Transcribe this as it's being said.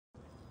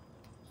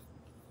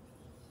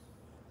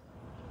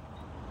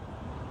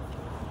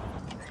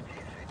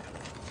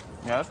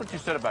Yeah, that's what you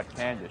said about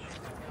Candice.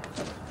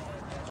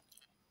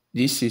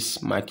 This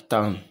is Mike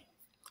Tan,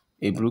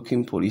 a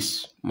Brooklyn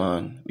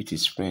policeman with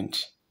his friend.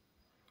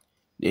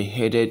 They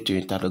headed to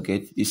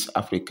interrogate these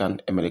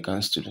African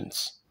American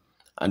students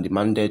and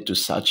demanded to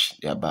search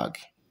their bag.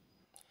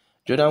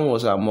 Jordan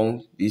was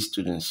among these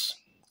students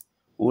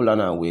who ran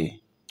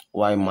away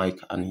while Mike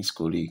and his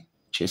colleague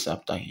chased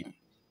after him.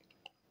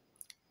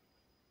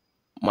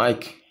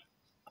 Mike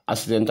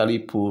accidentally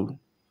pulled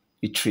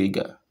the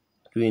trigger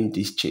during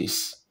this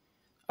chase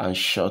and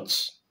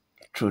shot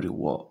through the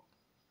wall.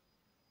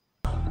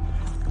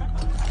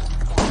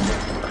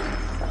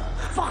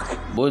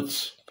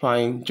 Both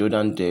find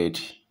Jordan dead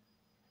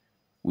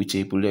with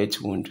a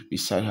bullet wound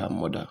beside her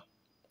mother,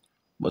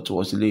 but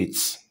was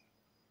late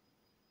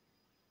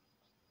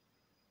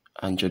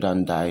and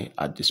Jordan died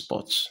at the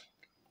spot.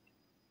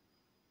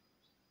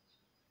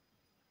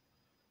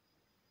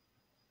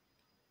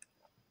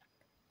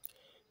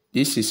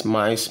 This is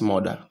Mike's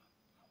mother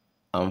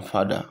and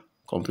father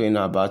complaining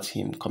about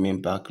him coming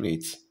back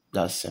late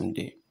that same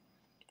day.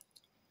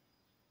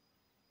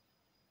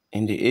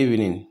 In the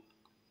evening,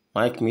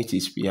 Mike meets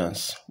his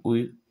fiancée,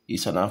 who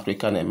is an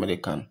African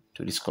American,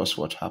 to discuss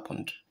what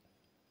happened.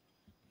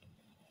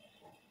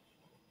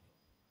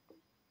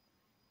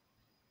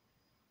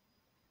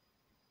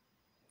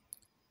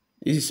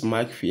 This is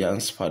Mike's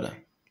fiance's father,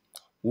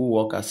 who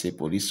works as a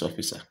police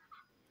officer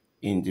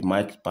in the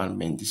Mike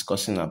department,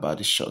 discussing about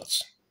the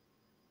shots.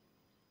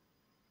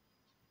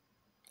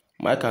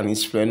 Mike and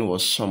his friend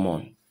was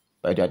summoned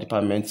by their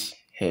department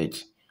head,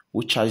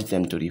 who charged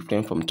them to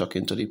refrain from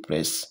talking to the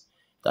press,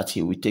 that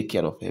he will take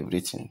care of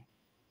everything.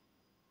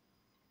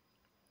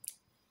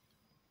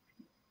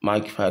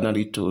 Mike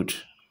finally told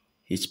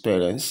his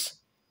parents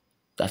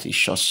that he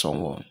shot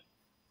someone.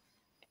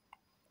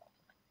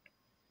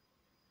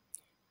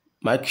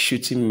 Mike's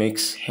shooting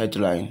makes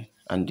headline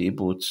and they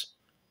both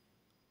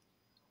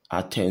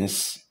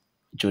attends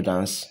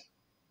Jordan's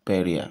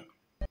burial.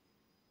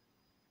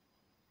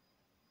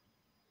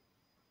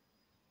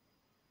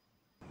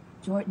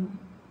 Jordan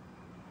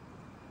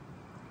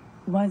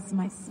was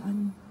my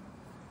son.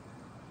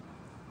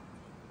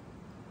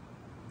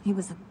 He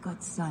was a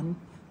good son.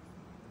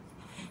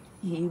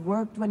 He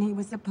worked when he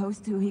was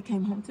supposed to. He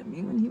came home to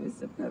me when he was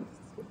supposed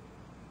to.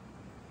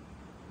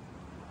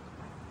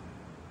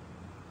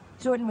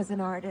 Jordan was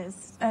an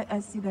artist. I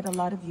see that a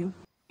lot of you.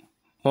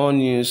 More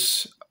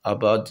news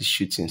about the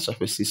shooting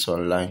surfaces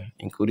online,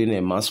 including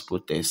a mass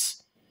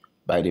protest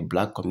by the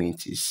black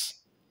communities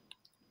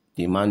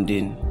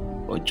demanding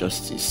for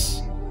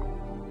justice.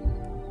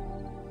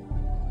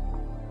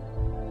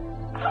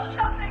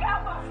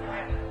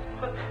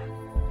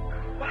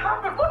 What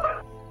happened?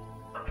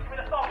 Give me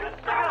the phone.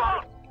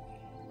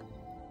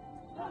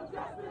 No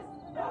justice,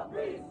 no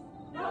peace.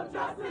 No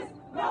justice,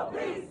 no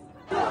peace.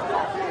 No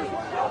justice,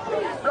 no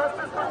peace.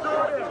 Justice for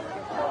Jordan.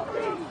 No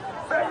peace.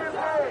 Say his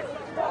name.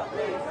 No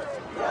peace.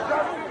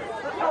 Justice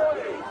for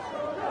Jordan.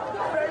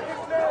 Say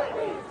his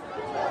name.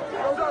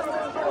 No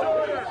justice for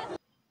Jordan.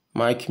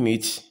 Mike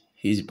meets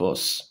his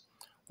boss,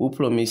 who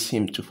promised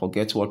him to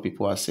forget what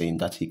people are saying,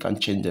 that he can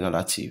change the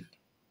narrative.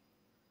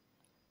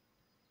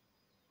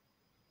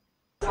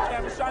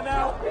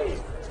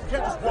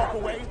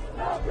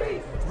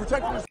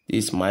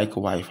 This is Mike's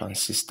wife and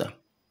sister.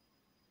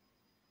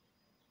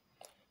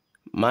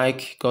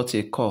 Mike got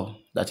a call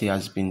that he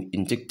has been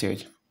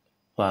indicted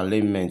for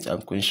arraignment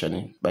and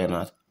questioning by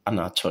an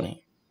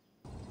attorney.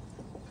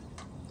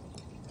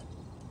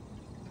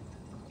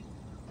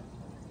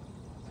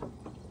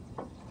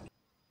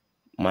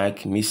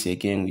 Mike meets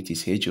again with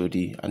his HOD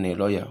and a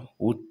lawyer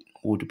who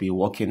would be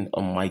working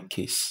on Mike's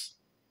case.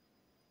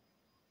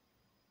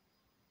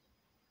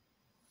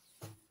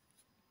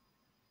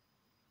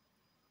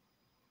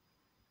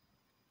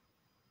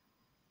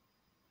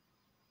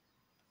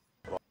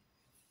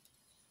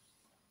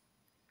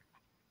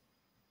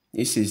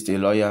 This is the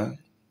lawyer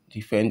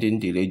defending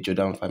the late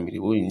Jordan family,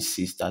 who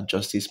insists that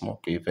justice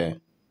must prevail.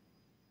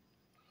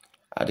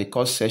 At the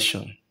court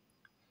session,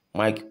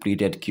 Mike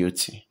pleaded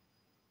guilty.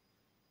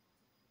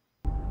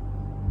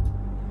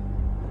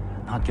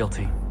 Not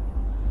guilty.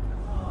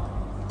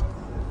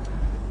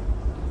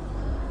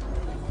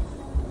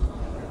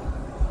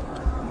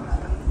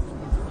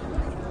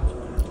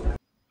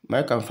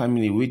 Mike and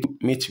family will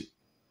meet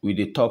with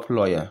the top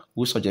lawyer,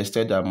 who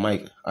suggested that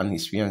Mike and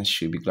his fiancée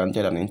should be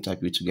granted an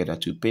interview together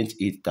to paint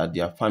it that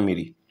their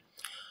family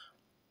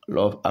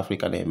love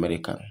African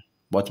American.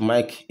 But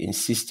Mike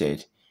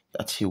insisted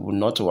that he would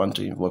not want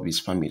to involve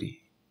his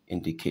family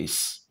in the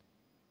case.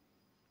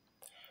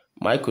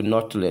 Mike could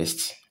not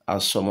rest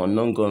as some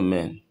unknown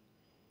gunmen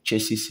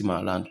chases him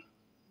around,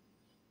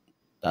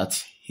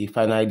 that he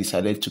finally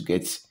decided to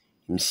get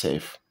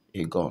himself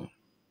a gun.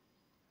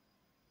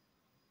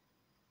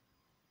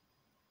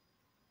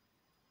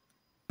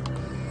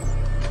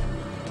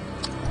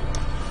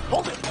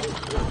 Hold it!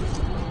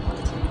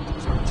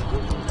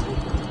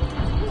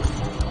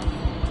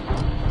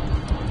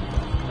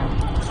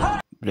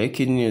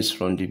 Breaking news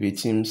from the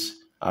victim's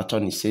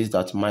attorney says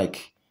that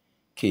Mike's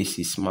case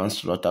is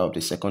manslaughter of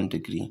the second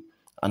degree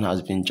and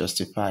has been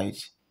justified.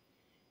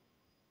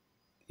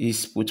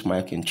 This put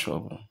Mike in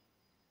trouble.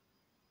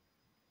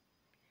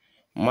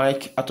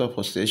 Mike, out of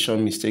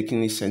frustration,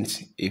 mistakenly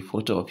sent a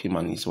photo of him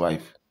and his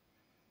wife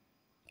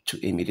to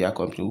a media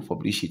company who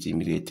published it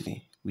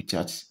immediately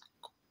without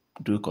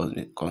due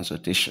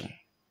consultation.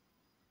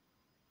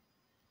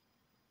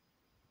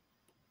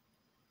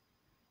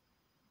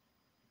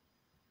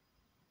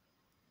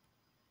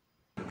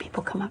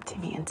 People come up to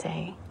me and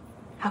say,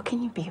 how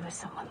can you be with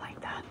someone like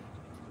that?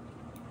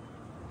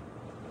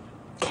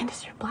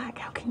 Candace, you're black.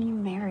 How can you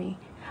marry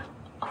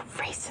a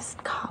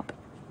racist cop?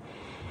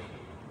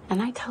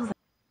 And I tell them,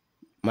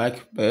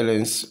 Mike's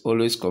parents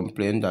always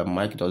complain that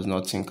Mike does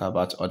not think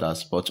about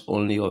others but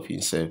only of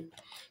himself.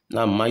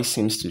 Now Mike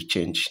seems to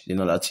change the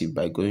narrative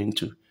by going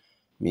to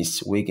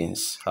Miss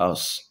Wiggins'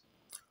 house,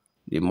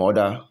 the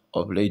mother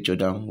of late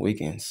Jordan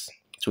Wiggins,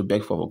 to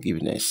beg for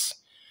forgiveness.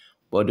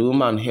 But the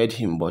woman heard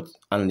him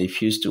and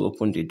refused to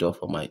open the door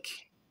for Mike.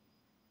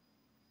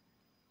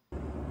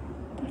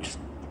 I just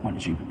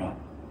wanted you to know.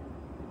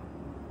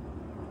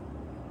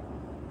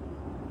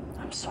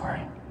 I'm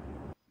sorry.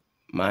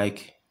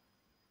 Mike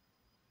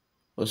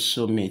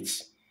also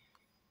meets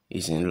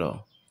his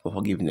in-law for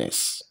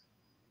forgiveness.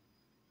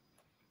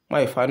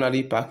 Mike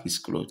finally packed his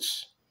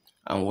clothes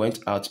and went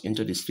out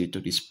into the street to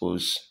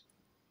dispose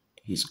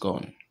his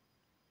gun.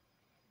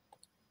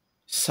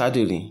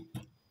 Sadly,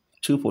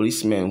 two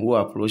policemen who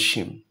approached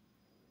him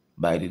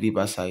by the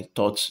riverside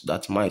thought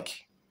that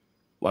Mike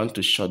wanted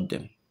to shoot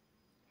them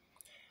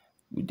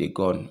with the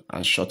gun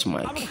and shot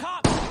Mike. I'm a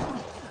cop!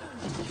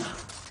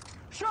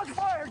 Shots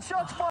fired!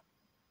 Shots fired!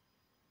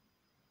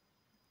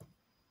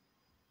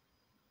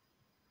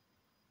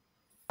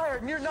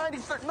 Near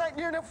 93rd,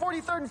 near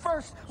 43rd and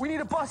 1st. We need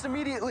a bus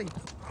immediately.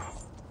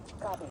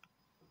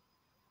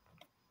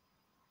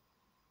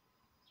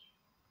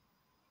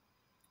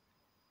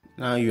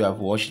 Now you have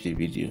watched the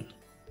video.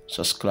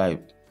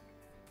 Subscribe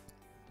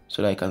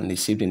so that I can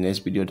receive the next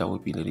video that will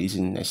be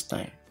releasing next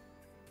time.